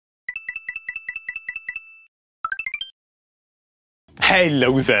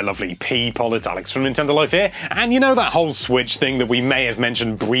Hello there, lovely people, it's Alex from Nintendo Life here, and you know that whole Switch thing that we may have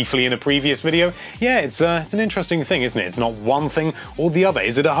mentioned briefly in a previous video? Yeah, it's an interesting thing, isn't it? It's not one thing or the other.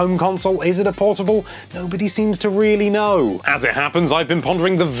 Is it a home console? Is it a portable? Nobody seems to really know. As it happens, I've been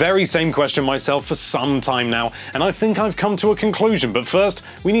pondering the very same question myself for some time now, and I think I've come to a conclusion. But first,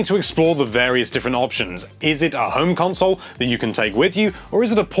 we need to explore the various different options. Is it a home console that you can take with you, or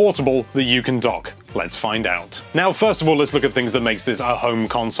is it a portable that you can dock? Let's find out. Now, first of all, let's look at things that makes this a home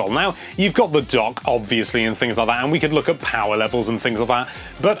console. Now, you've got the dock, obviously, and things like that, and we could look at power levels and things like that,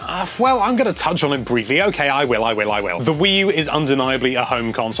 but, well, I'm gonna touch on it briefly. Okay, I will. The Wii U is undeniably a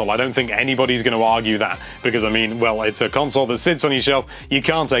home console. I don't think anybody's gonna argue that, because, I mean, well, it's a console that sits on your shelf, you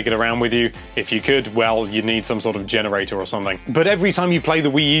can't take it around with you. If you could, well, you'd need some sort of generator or something. But every time you play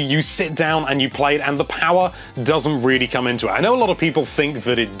the Wii U, you sit down and you play it, and the power doesn't really come into it. I know a lot of people think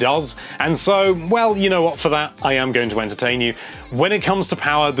that it does, and so, well, you know what, for that, I am going to entertain you. When it comes to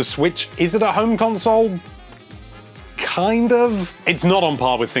power, the Switch, is it a home console? Kind of. It's not on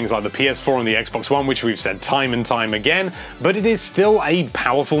par with things like the PS4 and the Xbox One, which we've said time and time again, but it is still a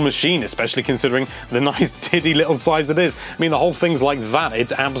powerful machine, especially considering the nice titty little size it is. I mean, the whole thing's like that,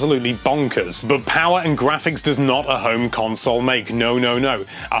 it's absolutely bonkers. But power and graphics does not a home console make. No.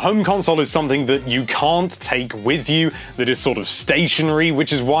 A home console is something that you can't take with you, that is sort of stationary,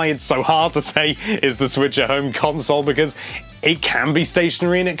 which is why it's so hard to say, is the Switch a home console, because it can be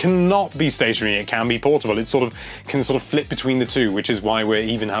stationary and it cannot be stationary. It can be portable. It can flip between the two, which is why we're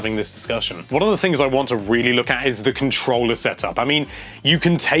even having this discussion. One of the things I want to really look at is the controller setup. I mean, you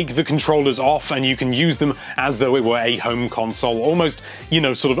can take the controllers off and you can use them as though it were a home console. Almost, you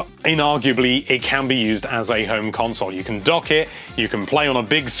know, sort of inarguably, it can be used as a home console. You can dock it, you can play on a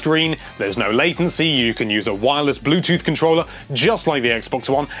big screen, there's no latency, you can use a wireless Bluetooth controller, just like the Xbox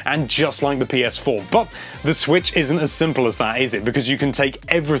One and just like the PS4. But the Switch isn't as simple as that, is it? Because you can take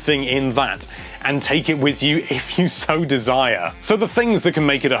everything in that and take it with you if you so desire. So the things that can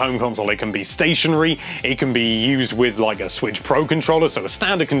make it a home console, it can be stationary, it can be used with like a Switch Pro controller, so a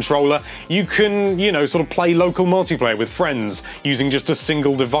standard controller. You can, you know, sort of play local multiplayer with friends using just a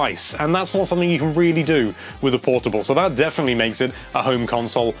single device, and that's not something you can really do with a portable, so that definitely makes it a home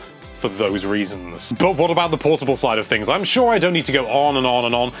console for those reasons. But what about the portable side of things? I'm sure I don't need to go on and on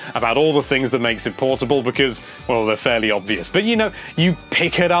and on about all the things that makes it portable because, well, they're fairly obvious. But you know, you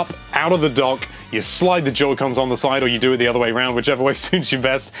pick it up out of the dock, you slide the Joy-Cons on the side, or you do it the other way around, whichever way suits you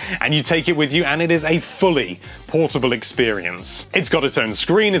best, and you take it with you, and it is a fully portable experience. It's got its own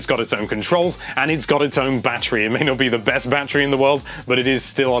screen, it's got its own controls, and it's got its own battery. It may not be the best battery in the world, but it is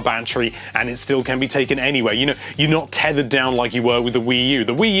still a battery, and it still can be taken anywhere. You know, you're not tethered down like you were with the Wii U.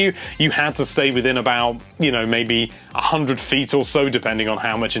 The Wii U, you had to stay within about, you know, maybe 100 feet or so, depending on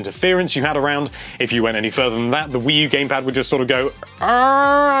how much interference you had around. If you went any further than that, the Wii U gamepad would just sort of go,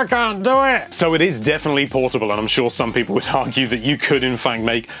 I can't do it. So it is definitely portable, and I'm sure some people would argue that you could in fact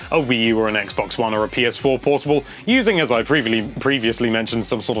make a Wii U or an Xbox One or a PS4 portable using, as I previously mentioned,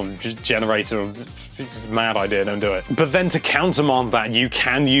 some sort of generator. It's a mad idea, don't do it. But then to countermand that, you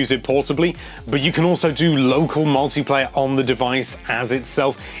can use it portably, but you can also do local multiplayer on the device as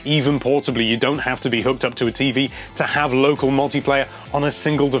itself, even portably. You don't have to be hooked up to a TV to have local multiplayer on a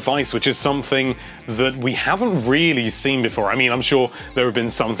single device, which is something that we haven't really seen before. I mean, I'm sure there have been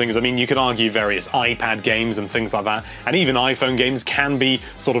some things. I mean, you could argue various iPad games and things like that, and even iPhone games can be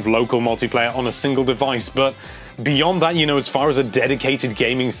sort of local multiplayer on a single device, but beyond that, you know, as far as a dedicated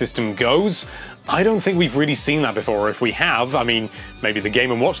gaming system goes, I don't think we've really seen that before. If we have, I mean, maybe the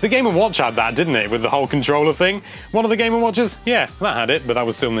Game & Watch. The Game & Watch had that, didn't it? With the whole controller thing. One of the Game & Watches? Yeah, that had it, but that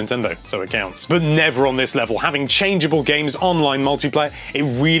was still Nintendo, so it counts. But never on this level. Having changeable games, online multiplayer, it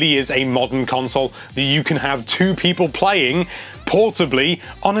really is a modern console that you can have two people playing portably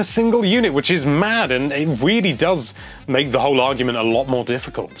on a single unit, which is mad, and it really does make the whole argument a lot more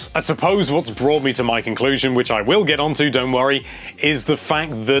difficult. I suppose what's brought me to my conclusion, which I will get onto, don't worry, is the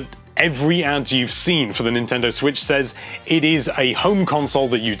fact that every ad you've seen for the Nintendo Switch says it is a home console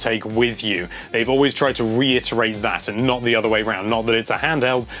that you take with you. They've always tried to reiterate that and not the other way around, not that it's a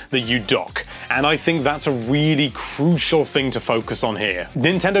handheld that you dock. And I think that's a really crucial thing to focus on here.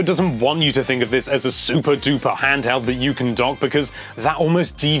 Nintendo doesn't want you to think of this as a super duper handheld that you can dock, because that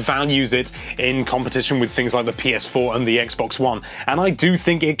almost devalues it in competition with things like the PS4 and the Xbox One. And I do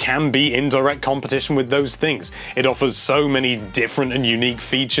think it can be in direct competition with those things. It offers so many different and unique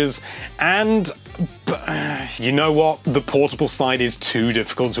features. And you know what? The portable side is too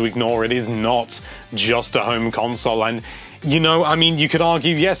difficult to ignore. It is not just a home console, and you know, I mean, you could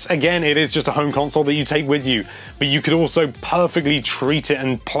argue, yes, again, it is just a home console that you take with you, but you could also perfectly treat it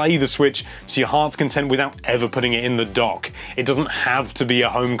and play the Switch to your heart's content without ever putting it in the dock. It doesn't have to be a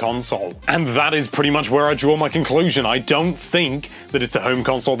home console. And that is pretty much where I draw my conclusion. I don't think that it's a home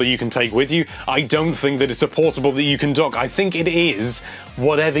console that you can take with you. I don't think that it's a portable that you can dock. I think it is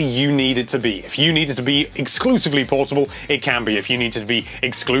whatever you need it to be. If you need it to be exclusively portable, it can be. If you need it to be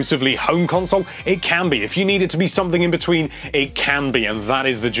exclusively home console, it can be. If you need it to be something in between, it can be, and that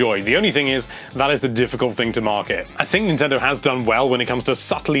is the joy. The only thing is, that is the difficult thing to market. I think Nintendo has done well when it comes to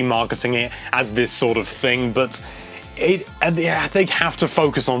subtly marketing it as this sort of thing, but they have to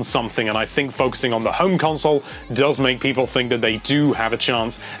focus on something, and I think focusing on the home console does make people think that they do have a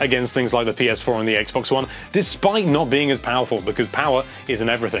chance against things like the PS4 and the Xbox One, despite not being as powerful, because power isn't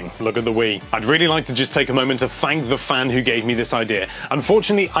everything. Look at the Wii. I'd really like to just take a moment to thank the fan who gave me this idea.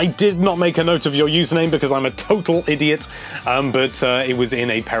 Unfortunately, I did not make a note of your username because I'm a total idiot, but it was in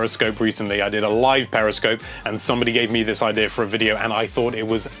a Periscope recently. I did a live Periscope, and somebody gave me this idea for a video, and I thought it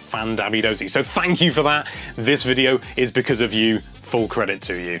was fan-dabby-dozy. So thank you for that. This video is because of you. Full credit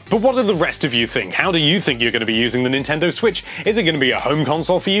to you. But what do the rest of you think? How do you think you're going to be using the Nintendo Switch? Is it going to be a home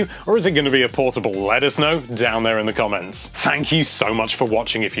console for you, or is it going to be a portable? Let us know down there in the comments. Thank you so much for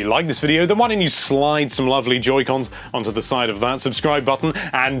watching. If you like this video, then why don't you slide some lovely Joy-Cons onto the side of that subscribe button,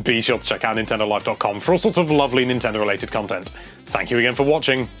 and be sure to check out NintendoLife.com for all sorts of lovely Nintendo-related content. Thank you again for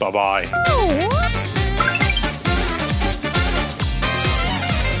watching. Bye-bye.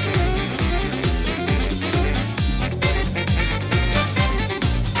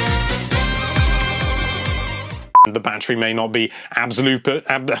 The battery may not be absolute